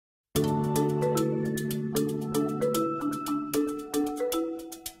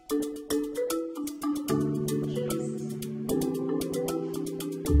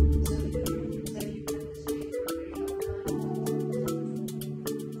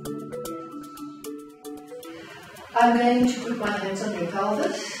I'm going to put my hands on your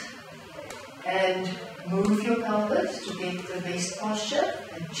pelvis and move your pelvis to get the best posture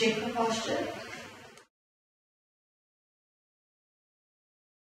and check the posture.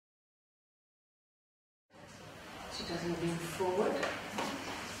 She doesn't lean forward,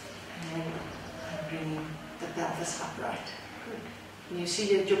 and I'm bringing the pelvis upright. Good. And you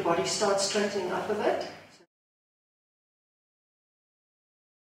see that your body starts straightening up a bit.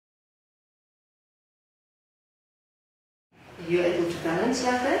 Are you able to balance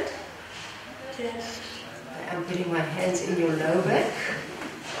like that? Yes. I'm putting my hands in your low back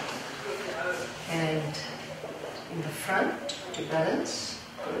and in the front to balance.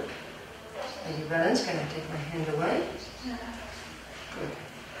 Good. And you balance, can I take my hand away? Yeah. Good.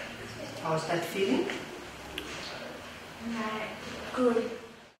 How's that feeling? Good.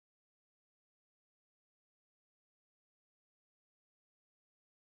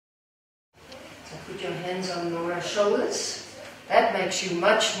 So put your hands on Nora's shoulders. That makes you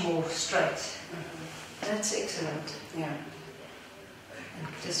much more straight. That's excellent. Yeah. And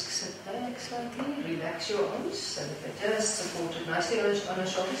just sit back slightly, relax your arms so that they're just supported nicely on the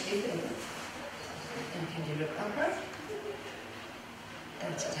shoulders, deep in. And can you look upright?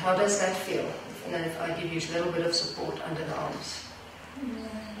 That's it. How does that feel? If I give you a little bit of support under the arms.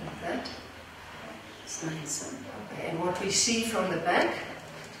 Like that. It's nice. Okay. And what we see from the back,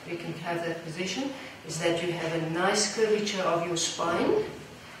 we can have that position, is that you have a nice curvature of your spine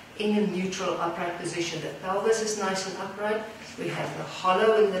in a neutral upright position. The pelvis is nice and upright. We have the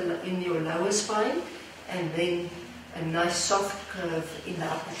hollow in your lower spine, and then a nice soft curve in the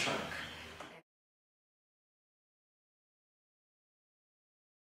upper trunk.